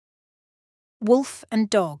Wolf and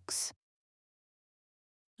Dogs.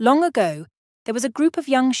 Long ago, there was a group of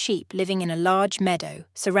young sheep living in a large meadow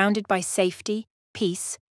surrounded by safety,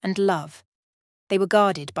 peace, and love. They were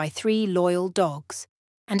guarded by 3 loyal dogs,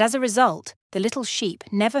 and as a result, the little sheep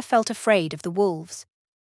never felt afraid of the wolves.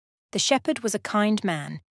 The shepherd was a kind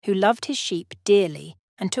man who loved his sheep dearly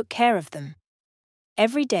and took care of them.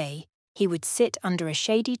 Every day, he would sit under a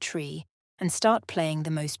shady tree and start playing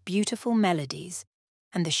the most beautiful melodies,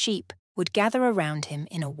 and the sheep would gather around him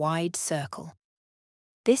in a wide circle.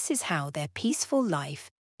 This is how their peaceful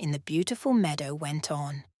life in the beautiful meadow went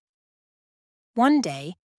on. One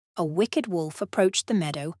day, a wicked wolf approached the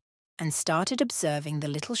meadow and started observing the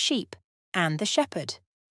little sheep and the shepherd.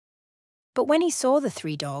 But when he saw the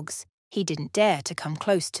 3 dogs, he didn't dare to come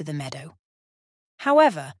close to the meadow.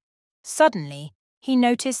 However, suddenly, he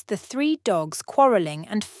noticed the 3 dogs quarrelling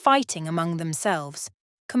and fighting among themselves,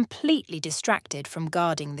 completely distracted from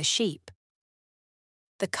guarding the sheep.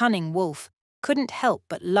 The cunning wolf couldn't help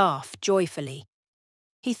but laugh joyfully.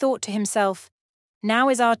 He thought to himself, "Now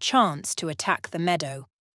is our chance to attack the meadow."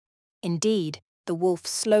 Indeed, the wolf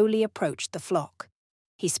slowly approached the flock.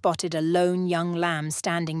 He spotted a lone young lamb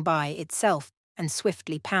standing by itself and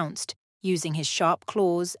swiftly pounced, using his sharp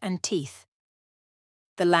claws and teeth.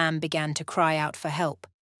 The lamb began to cry out for help,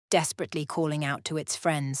 desperately calling out to its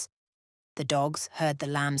friends. The dogs heard the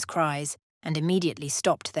lamb's cries and immediately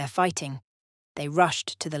stopped their fighting. They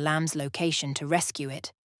rushed to the lamb's location to rescue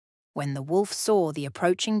it. When the wolf saw the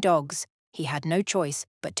approaching dogs, he had no choice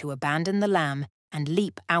but to abandon the lamb and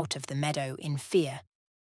leap out of the meadow in fear.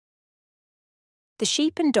 The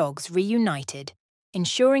sheep and dogs reunited,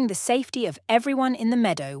 ensuring the safety of everyone in the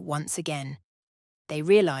meadow once again. They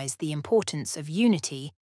realized the importance of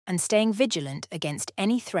unity and staying vigilant against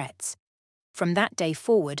any threats. From that day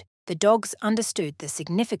forward, the dogs understood the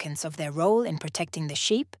significance of their role in protecting the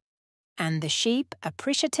sheep, and the sheep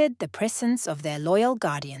appreciated the presence of their loyal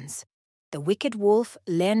guardians. The wicked wolf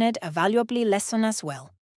learned a valuable lesson as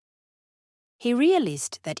well. He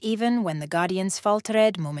realized that even when the guardians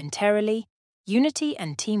faltered momentarily, unity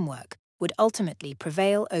and teamwork would ultimately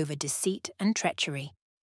prevail over deceit and treachery.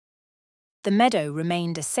 The meadow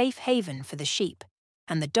remained a safe haven for the sheep,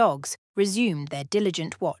 and the dogs resumed their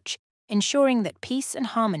diligent watch, ensuring that peace and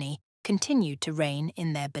harmony continued to reign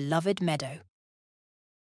in their beloved meadow.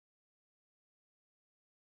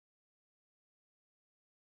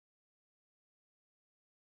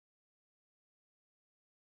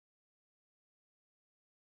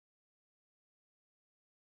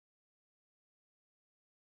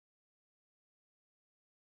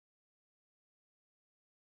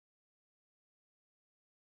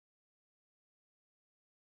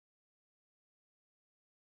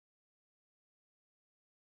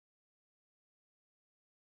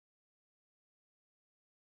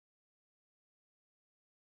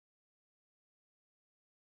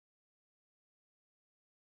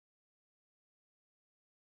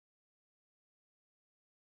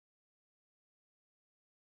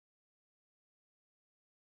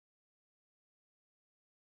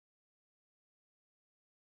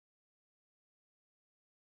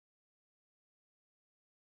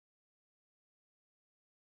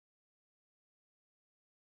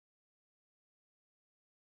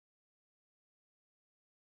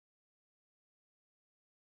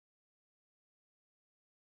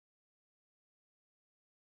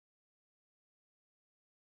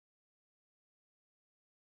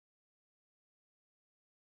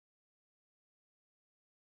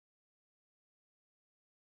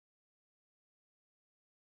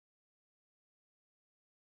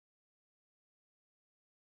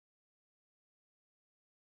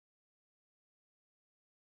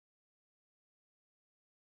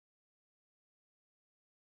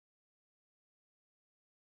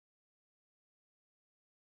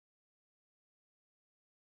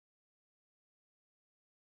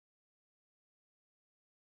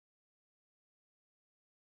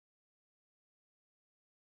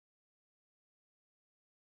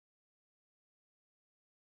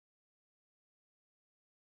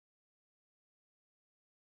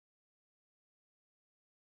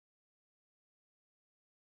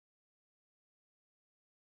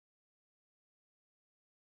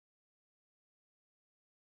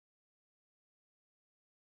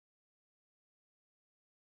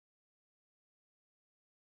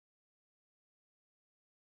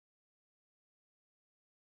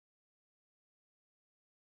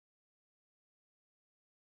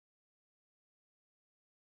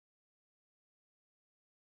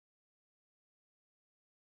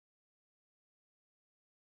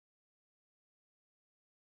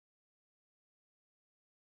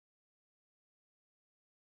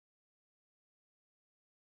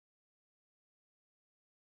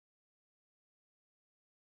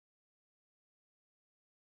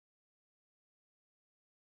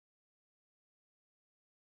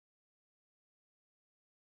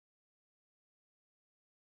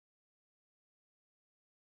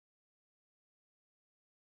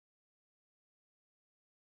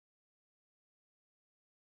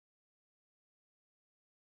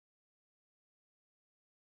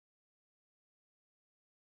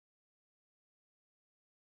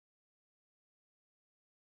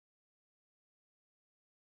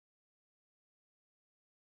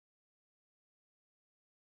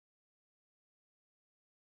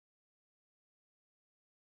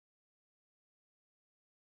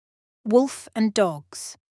 Wolf and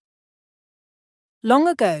Dogs. Long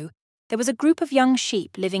ago, there was a group of young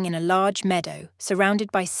sheep living in a large meadow,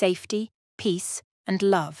 surrounded by safety, peace, and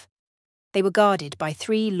love. They were guarded by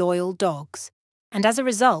 3 loyal dogs, and as a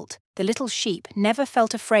result, the little sheep never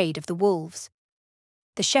felt afraid of the wolves.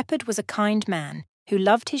 The shepherd was a kind man who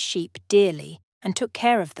loved his sheep dearly and took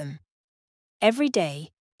care of them. Every day,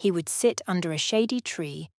 he would sit under a shady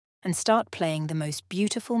tree and start playing the most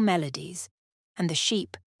beautiful melodies, and the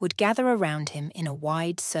sheep would gather around him in a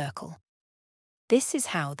wide circle. This is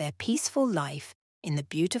how their peaceful life in the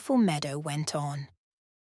beautiful meadow went on.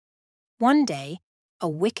 One day, a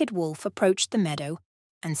wicked wolf approached the meadow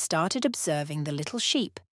and started observing the little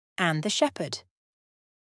sheep and the shepherd.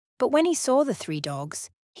 But when he saw the 3 dogs,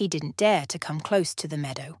 he didn't dare to come close to the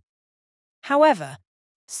meadow. However,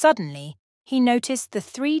 suddenly, he noticed the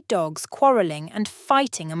 3 dogs quarrelling and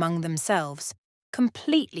fighting among themselves,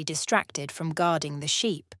 completely distracted from guarding the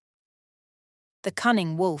sheep. The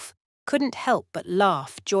cunning wolf couldn't help but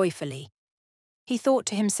laugh joyfully. He thought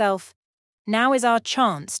to himself, "Now is our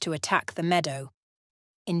chance to attack the meadow."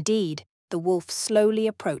 Indeed, the wolf slowly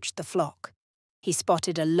approached the flock. He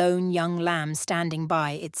spotted a lone young lamb standing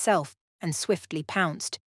by itself and swiftly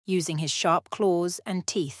pounced, using his sharp claws and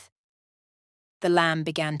teeth. The lamb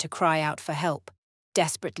began to cry out for help,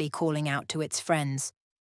 desperately calling out to its friends.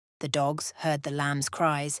 The dogs heard the lamb's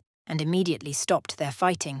cries and immediately stopped their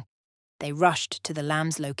fighting. They rushed to the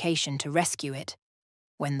lamb's location to rescue it.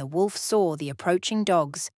 When the wolf saw the approaching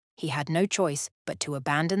dogs, he had no choice but to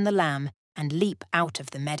abandon the lamb and leap out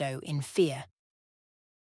of the meadow in fear.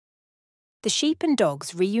 The sheep and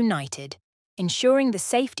dogs reunited, ensuring the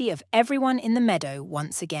safety of everyone in the meadow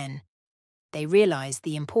once again. They realized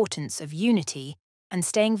the importance of unity and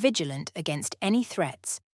staying vigilant against any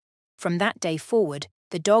threats. From that day forward,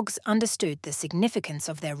 the dogs understood the significance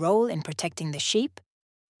of their role in protecting the sheep,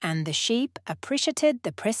 and the sheep appreciated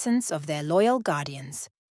the presence of their loyal guardians.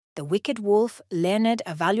 The wicked wolf learned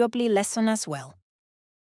a valuable lesson as well.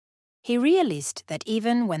 He realized that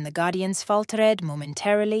even when the guardians faltered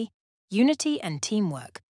momentarily, unity and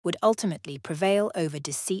teamwork would ultimately prevail over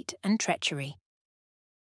deceit and treachery.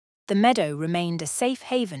 The meadow remained a safe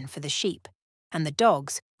haven for the sheep, and the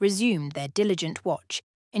dogs resumed their diligent watch,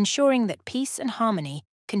 ensuring that peace and harmony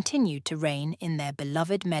continued to reign in their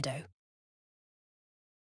beloved meadow.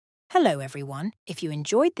 Hello everyone, if you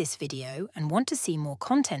enjoyed this video and want to see more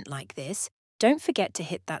content like this, don't forget to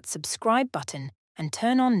hit that subscribe button and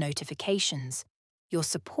turn on notifications. Your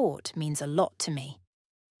support means a lot to me.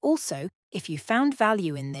 Also, if you found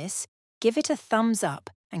value in this, give it a thumbs up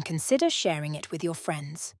and consider sharing it with your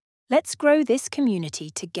friends. Let's grow this community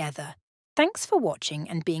together. Thanks for watching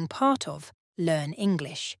and being part of Learn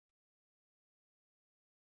English.